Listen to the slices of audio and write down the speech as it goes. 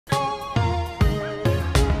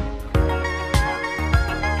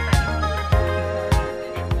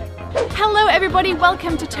everybody,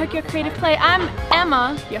 welcome to Tokyo Creative Play. I'm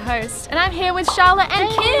Emma, your host, and I'm here with Sharla and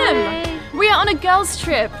Kim. We are on a girls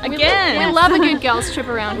trip. Again. We love a good girls trip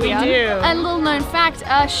around here. We do. And little known fact,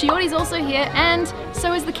 Shiori's also here, and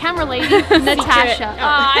so is the camera lady, Natasha.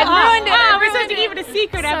 I ruined it. We're supposed to keep it a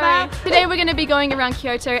secret, Emma. Today we're going to be going around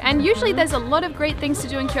Kyoto, and usually there's a lot of great things to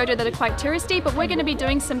do in Kyoto that are quite touristy, but we're going to be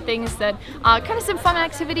doing some things that are kind of some fun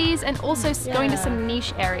activities and also going to some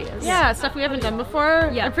niche areas. Yeah, stuff we haven't done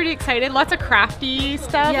before. Yeah. I'm pretty excited. Lots of crafty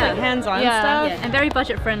stuff, like hands-on stuff. Yeah, and very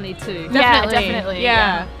budget friendly too. Definitely.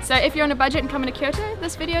 Yeah. So if you're on a budget and coming to Kyoto,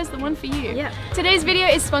 this video is the one for you. Yeah. Today's video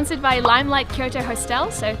is sponsored by Limelight Kyoto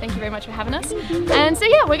Hostel, so thank you very much for having us. And so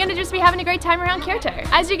yeah, we're going to just be having a great time around Kyoto.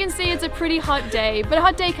 As you can see, it's a pretty hot day, but a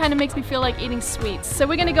hot day kind of makes me feel like eating sweets. So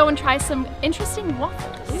we're going to go and try some interesting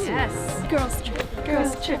waffles. Yes. Girls trip,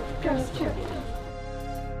 girls trip, girls trip.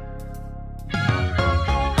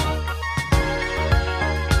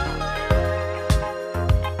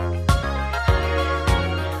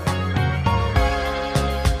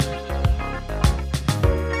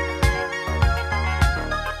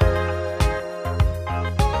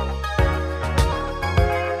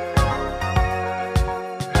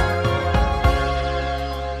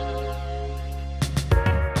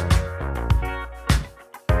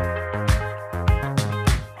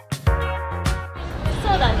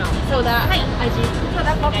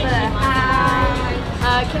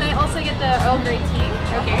 Can I also get the Earl Grey tea?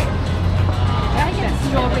 Okay. Can I get a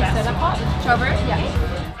strawberry soda pop? Strawberry? Yeah.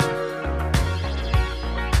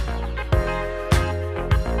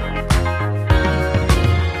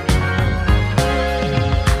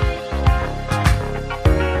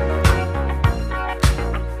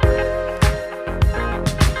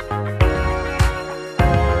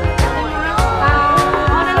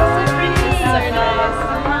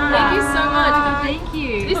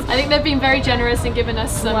 I think they've been very generous and given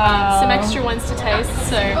us some extra ones to taste,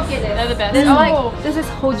 so they're the best. This is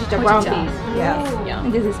Hojita brown piece. Yeah.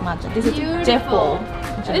 And this is matcha. This is Jeffo.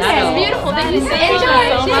 This is beautiful. Thank you so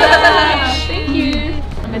much. Thank you.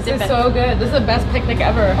 This is so good. This is the best picnic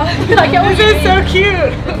ever. This is so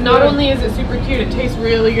cute. Not only is it super cute, it tastes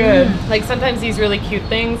really good. Like sometimes these really cute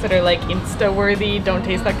things that are like Insta-worthy don't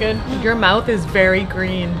taste that good. Your mouth is very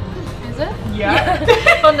green. Is it? Yeah.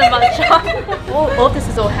 From the matcha. all of this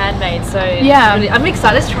is all handmade, so yeah. Really, I'm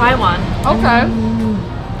excited. Let's try one. Okay.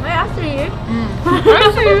 I see you.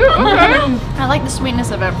 Okay. I like the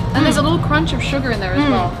sweetness of it. And there's a little crunch of sugar in there as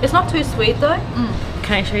well. It's not too sweet though.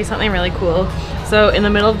 Can I show you something really cool? So in the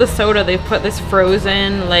middle of the soda, they've put this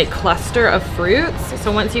frozen like cluster of fruits.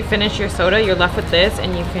 So once you finish your soda, you're left with this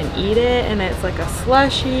and you can eat it and it's like a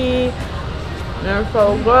slushie. They're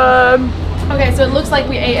so good. Okay, so it looks like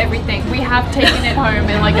we ate everything. We have taken it home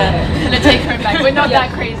in like a take-home bag. We're not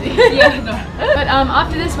that crazy. But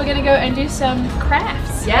after this, we're gonna go and do some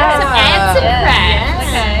crafts. Yeah. Some crafts.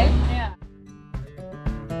 Okay.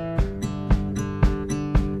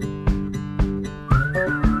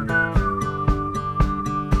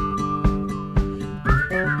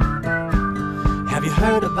 Have you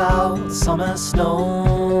heard about summer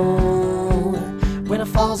snow? When it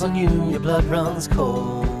falls on you, your blood runs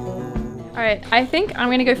cold. Alright, I think I'm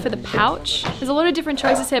gonna go for the pouch. There's a lot of different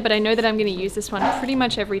choices here, but I know that I'm gonna use this one pretty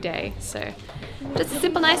much every day. So, just a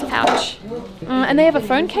simple, nice pouch. And they have a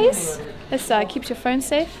phone case. This keeps your phone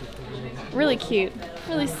safe. Really cute,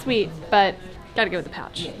 really sweet, but gotta go with the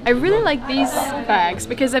pouch. I really like these bags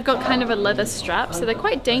because they've got kind of a leather strap, so they're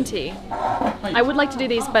quite dainty. I would like to do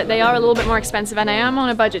these, but they are a little bit more expensive, and I am on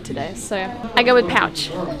a budget today, so I go with pouch.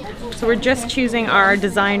 So we're just choosing our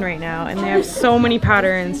design right now, and they have so many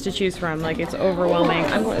patterns to choose from, like it's overwhelming.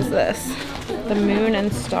 What is this? The moon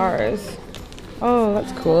and stars. Oh,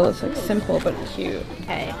 that's cool. It's like simple but cute.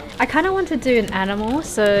 Okay. I kind of want to do an animal,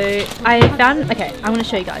 so I found. Okay, I want to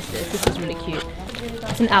show you guys this. This is really cute.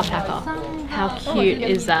 It's an alpaca. How cute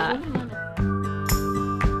is that?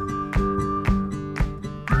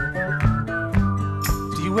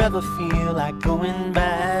 Do you ever feel like going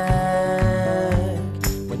back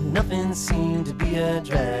when nothing seemed to be a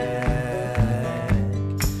drag?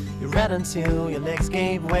 You read until your legs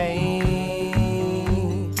gave way,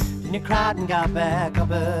 then you cried and got back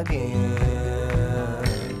up again.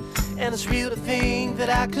 And it's real to think that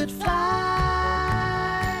I could fly.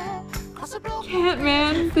 Can't,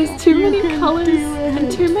 man. There's too many colors and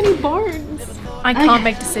too many bones. I can't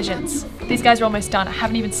make decisions. These guys are almost done. I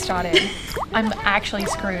haven't even started. I'm actually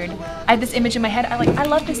screwed. I had this image in my head. I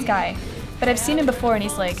love this guy, but I've seen him before, and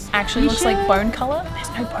he's like actually looks like bone color. There's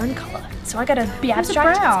no bone color, so I gotta be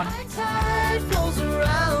abstract. Brown.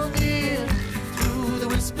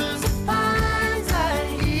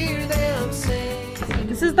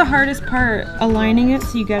 This is the hardest part, aligning it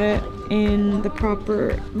so you get it in the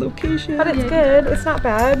proper location. But it's good. It's not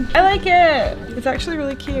bad. I like it. It's actually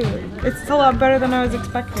really cute. It's a lot better than I was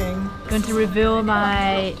expecting. Going to reveal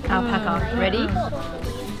my alpaca. Ready?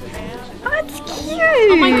 Oh, it's cute.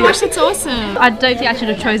 Oh my gosh, that's awesome. I don't think I should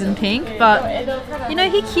have chosen pink, but you know,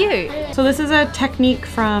 he's cute. So this is a technique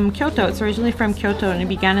from Kyoto. It's originally from Kyoto and it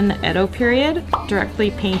began in the Edo period,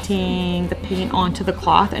 directly painting the paint onto the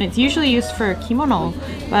cloth, and it's usually used for kimono.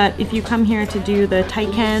 But if you come here to do the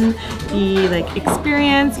taiken, the like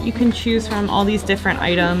experience, you can choose from all these different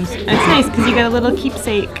items. And it's nice because you get a little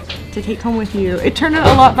keepsake to take home with you. It turned out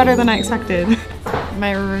a lot better than I expected.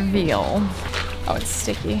 My reveal. Oh, it's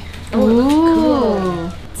sticky. Ooh.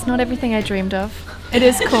 It's not everything I dreamed of. It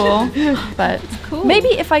is cool, but maybe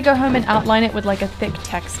if I go home and outline it with like a thick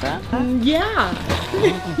texture. Yeah.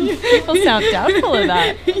 People sound doubtful of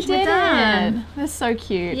that. We're done. They're so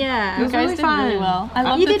cute. Yeah. You was guys really did really fun. well. I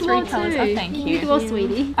love You the did three well colors. too. Oh, thank you. You did well,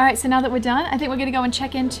 sweetie. All right, so now that we're done, I think we're gonna go and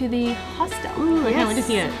check into the hostel. Ooh, I can't wait to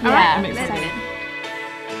see it. Yeah, All right, I'm let's excited. do it.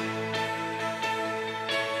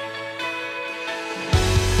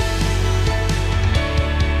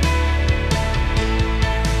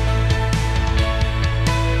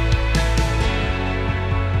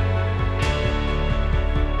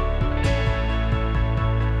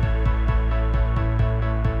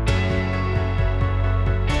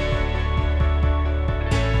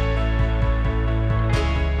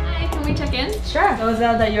 Hi, can we check in? Sure. Those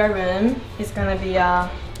are your room. It's gonna be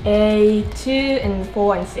A2 and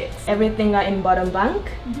 4 and 6. Everything are in bottom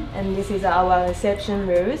bunk. And this is our reception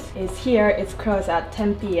rooms. It's here. It's closed at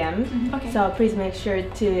 10 p.m. Okay. So please make sure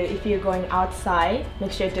to, if you're going outside,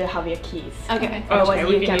 make sure to have your keys. Okay. Otherwise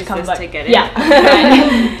we you can can use come this back. to get in.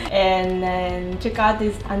 Yeah. And then check out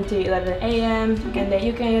is until 11 a.m. And then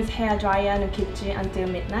you can use hair dryer and kitchen until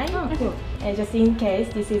midnight. Oh, cool. And just in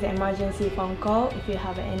case, this is emergency phone call. If you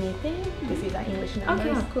have anything, this is our English number.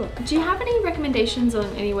 Okay. Cool. Do you have any recommendations on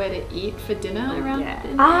anywhere to eat for dinner around?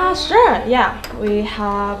 Sure, yeah. We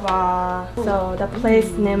have, so the place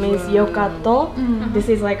name is Yokato. This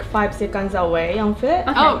is like 5 seconds away on foot.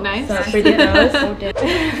 Oh, nice. So pretty close. Alright,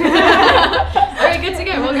 good to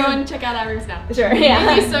go. We'll go and check out our rooms now. Sure, yeah.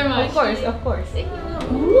 Thank you so much. Of course, of course.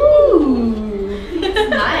 Ooh.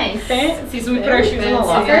 Nice. See, so we put our shoes in the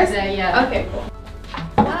locker. Yeah. Okay, cool.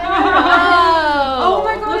 Oh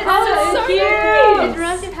my god, it's so It nice.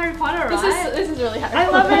 reminds me of Harry Potter, right? This is really Harry I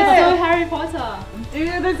love It's it. so Harry Potter.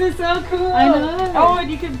 Dude, this is so cool. I know. Oh, and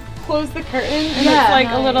you can close the curtain and Yeah, it's like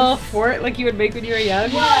a nice. little fort like you would make when you were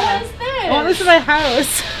young. What is this? Oh, this is my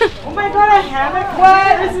house. Oh my god, a hammock.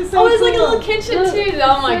 What? This is so Oh, there's like a cool. little kitchen too.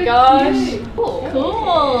 Oh my gosh. Cool.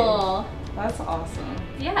 Cool. That's awesome.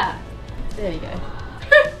 Yeah. There you go.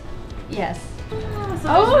 Yes.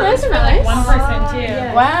 Oh, that's nice. One person too.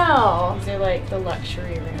 Yeah. Wow. These are like the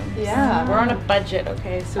luxury rooms. Yeah. We're on a budget,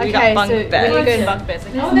 okay? So we Okay, got bunk so beds. we're good. Bunk beds.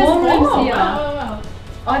 There's more rooms here. Wow.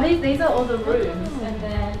 Oh, these are all the rooms. And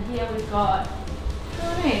then here we've got.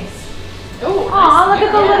 Oh, nice. Oh, look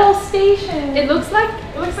at the little station. It looks like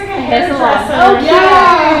It looks like a hair hairdresser. salon.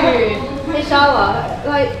 Yeah. Hey Sharla,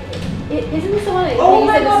 like, isn't this the one that Oh you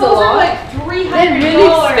my said the god, those salon? are like $300. They're really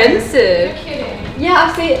expensive. You're kidding. Yeah,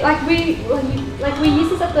 I've seen like we use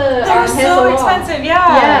this at the They're hair so salon. expensive,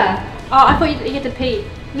 yeah. Yeah. Oh, I thought you get to pee.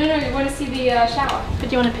 No, you want to see the shower. But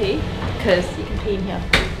do you want to pee? Because you can pee in here.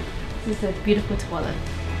 This is a beautiful toilet.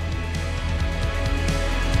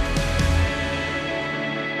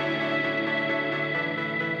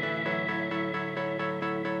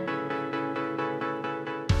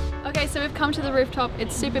 Okay, so we've come to the rooftop.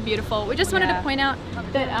 It's super beautiful. We just wanted to point out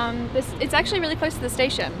that it's actually really close to the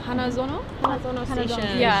station, Hanazono. Hanazono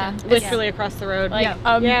Station. Yeah. Literally across the road. Like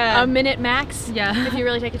yeah. a minute max, if you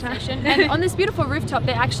really take your time. And on this beautiful rooftop,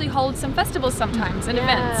 they actually hold some festivals sometimes and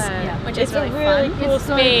events, which is It's a really really fun. cool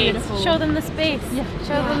space. beautiful. Show them the space.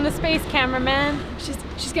 Show them the space, cameraman.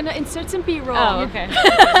 She's gonna insert some B-roll. Oh, okay.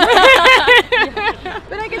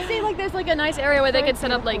 But I can see like there's like a nice area where they could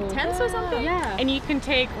set up like tents or something. Yeah. And you can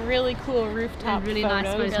take really cool rooftop And really nice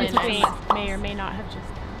photos photos. that may or may not have just.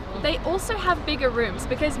 They also have bigger rooms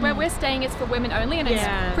because where we're staying it's for women only and it's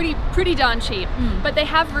Yeah. pretty darn cheap. But they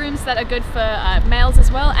have rooms that are good for males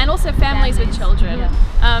as well and also families with children.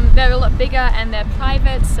 They're a lot bigger and they're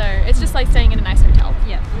private, so it's just like staying in a nice hotel.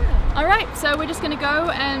 Yeah. All right, so we're just gonna go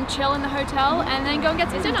and chill in the hotel and then go and get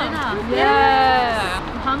some dinner. Yeah.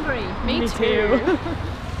 I'm hungry. Me too.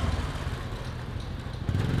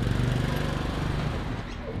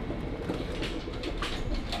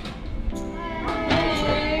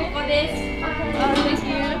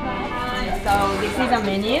 So this is a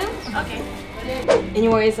menu. Okay.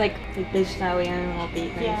 Anyways, like vegetarian or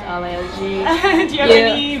vegan allergy. Do you have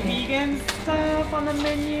any vegan stuff on the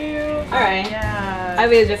menu? Alright. Yeah. I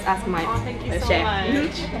will just ask my thank you so chef.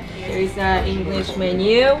 much. There is an English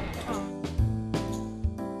menu.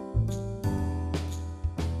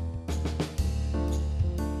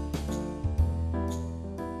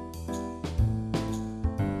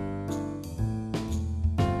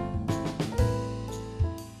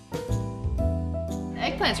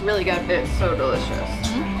 Eggplant's really good. It's so delicious.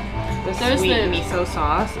 The sweet miso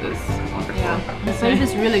sauce is wonderful. Yeah, the food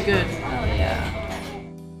is really good. Oh yeah.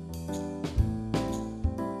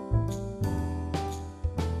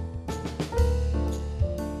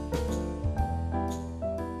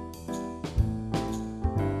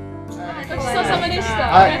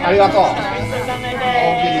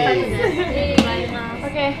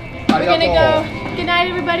 Okay, we're gonna go. Good night,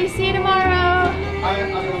 everybody. See you tomorrow.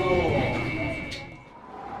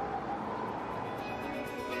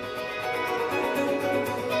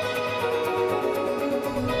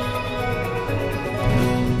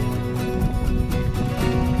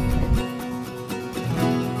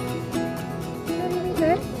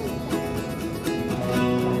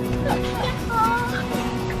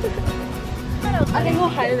 I can go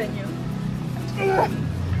higher than you.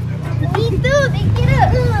 Me too, thank you.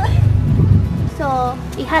 So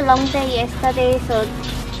we had a long day yesterday, so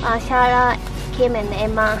Sharla, Kim and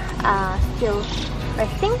Emma are still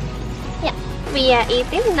resting. Yeah, we are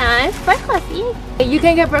eating nice breakfast. Yeah. You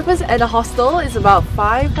can get breakfast at a hostel. It's about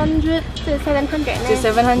 500 To 700 to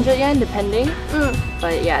 700 yen depending.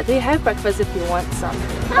 But yeah, they have breakfast if you want some.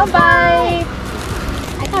 Bye.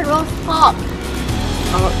 I got roast pork.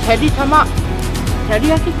 Teddy, come up. Teddy,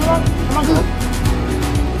 have to come up. Come on, go.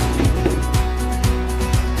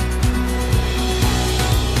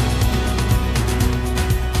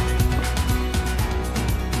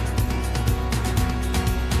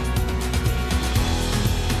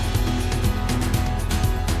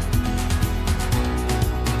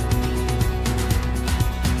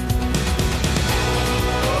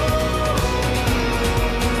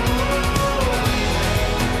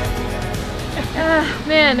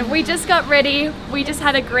 Man, we just got ready. We just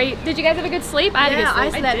had a great. Did you guys have a good sleep? I had a good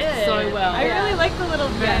sleep. I slept so well. I really like the little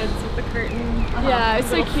beds with the curtain. Yeah, it's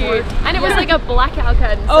so cute. And it was like a blackout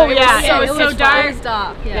curtain. Oh, it yeah, was it was so dark. It was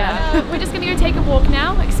dark. Yeah. We're just gonna go take a walk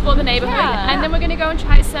now, explore the neighborhood, and then we're gonna go and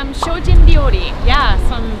try some shojin ryori. Yeah,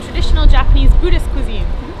 some traditional Japanese Buddhist cuisine,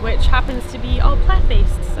 which happens to be all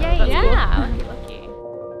plant-based. So that's cool. Yeah. Lucky, lucky.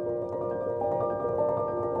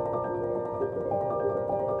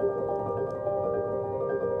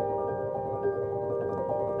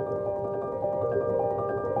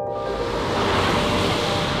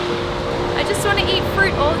 I just want to eat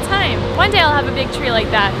fruit all the time. One day I'll have a big tree like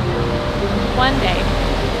that. One day.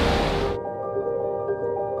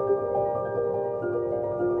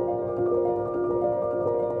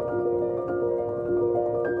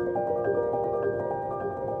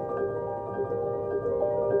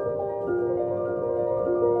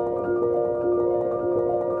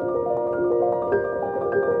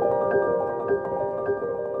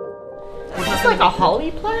 It's like a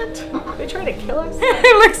holly plant? They try to kill us?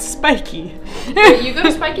 It looks spiky. Wait, you got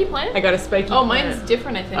a spiky plant? I got a spiky Oh, plant. mine's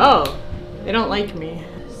different, I think. Oh, they don't like me.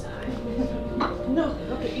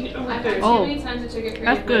 Oh,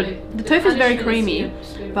 that's good. The tofu is very creamy,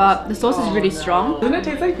 but the sauce is really strong. Doesn't it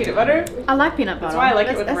taste like peanut butter? I like peanut butter. That's why I like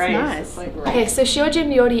it with that's rice. nice. It's like Okay, so shojin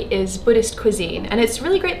ryori is Buddhist cuisine, and it's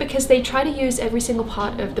really great because they try to use every single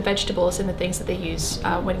part of the vegetables and the things that they use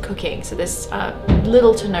when cooking. So there's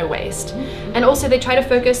little to no waste, and also they try to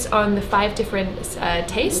focus on the 5 different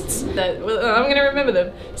tastes. I'm gonna remember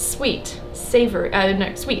them: sweet, savory,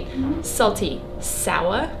 sweet, salty,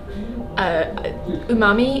 sour,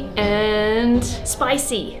 umami, and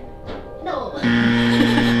spicy. No.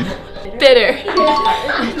 Bitter.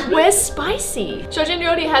 Where's spicy? Shojin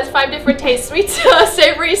ryori has 5 different tastes: sweet,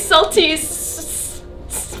 savory, salty.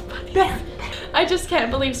 I just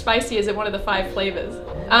can't believe spicy isn't one of the 5 flavors.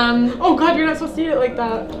 oh god, you're not supposed to eat it like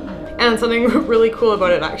that. And something really cool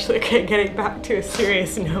about it, actually, okay, getting back to a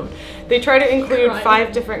serious note, they try to include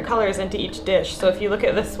 5 different colors into each dish. So if you look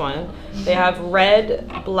at this one, they have red,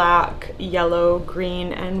 black, yellow,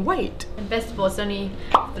 green, and white. And best of all, it's only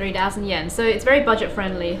 3,000 yen, so it's very budget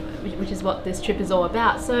friendly, which is what this trip is all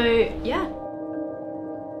about. So yeah.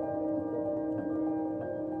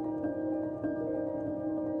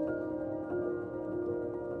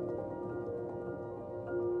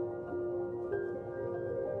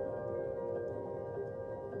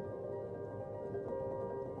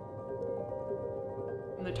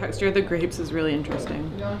 And the texture of the grapes is really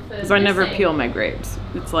interesting, because I never peel my grapes.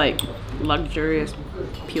 It's like luxurious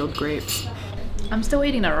peeled grapes. I'm still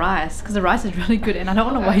eating the rice because the rice is really good and I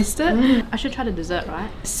don't want to waste it. I should try the dessert, right?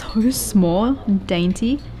 So small and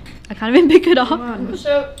dainty. I can't even pick it up.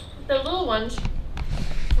 So the little ones,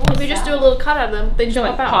 if you just do a little cut out of them, they just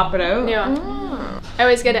like pop it out. Yeah. I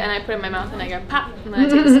always get it and I put it in my mouth and I go pop, and then I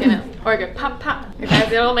take the skin out. Or I go pop pop. If I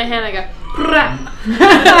have it all in my hand, I go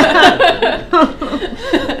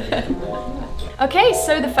Okay,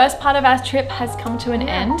 so the first part of our trip has come to an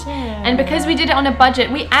end, and because we did it on a budget,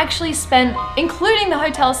 we actually spent, including the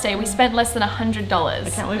hotel stay, we spent less than $100. I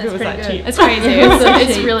can't believe it was that cheap. It's crazy.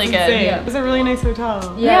 It's really good. It was a really nice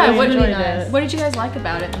hotel. Yeah, what, really nice. What did you guys like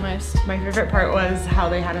about it the most? My favorite part was how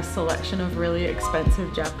they had a selection of really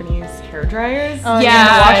expensive Japanese hair dryers. Oh,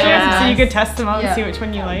 yeah. So you could test them out and see which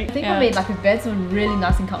one you like. I think for me, like the beds were really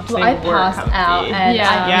nice and comfortable. They I were passed comfy. out and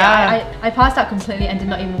Yeah. I passed out completely and did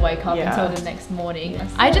not even wake up Yeah. until the next morning.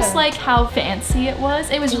 I just like how fancy it was.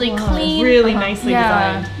 It was really clean. Really nicely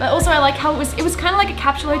designed. But also I like how it was kind of like a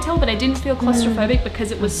capsule hotel, but I didn't feel claustrophobic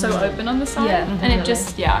because it was so open on the side. And it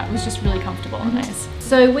just, it was just really comfortable and nice.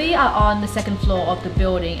 So we are on the second floor of the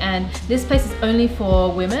building, and this place is only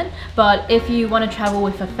for women, but if you want to travel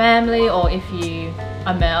with a family or if you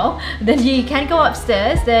are male, then you can go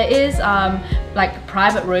upstairs. There is like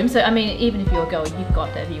private rooms, so I mean even if you're a girl, you've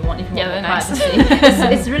got that if you want, if you want they're nice.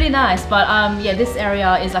 privacy. It's really nice, but yeah, this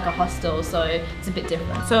area is like a hostel, so it's a bit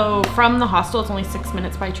different. So from the hostel, it's only 6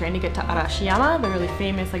 minutes by train to get to Arashiyama, the really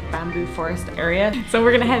famous like bamboo forest area. So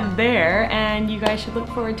we're gonna head there, and you guys should look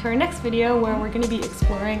forward to our next video where we're gonna be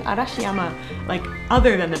exploring Arashiyama, like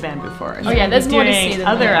other than the bamboo forest. Oh yeah, there's more to see doing than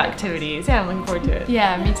other that. activities. Yeah, I'm looking forward to it.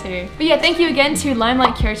 Yeah, me too. But yeah, thank you again to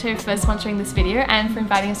Limelight Kyoto for sponsoring this video and for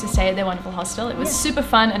inviting us to stay at their wonderful hostel. It was super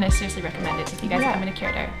fun and I seriously recommend it if you guys are coming to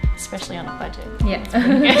Kyoto, especially on a budget.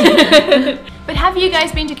 Yeah. But have you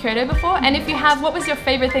guys been to Kyoto before? And if you have, what was your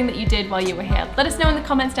favorite thing that you did while you were here? Let us know in the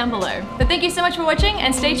comments down below. But thank you so much for watching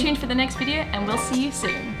and stay tuned for the next video and we'll see you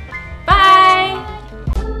soon. Bye!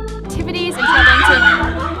 Activities and traveling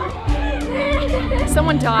to...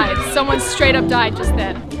 Someone died. Someone straight up died just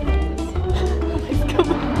then.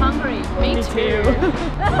 I'm hungry. Me too.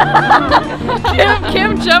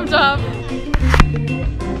 Kim jumped up.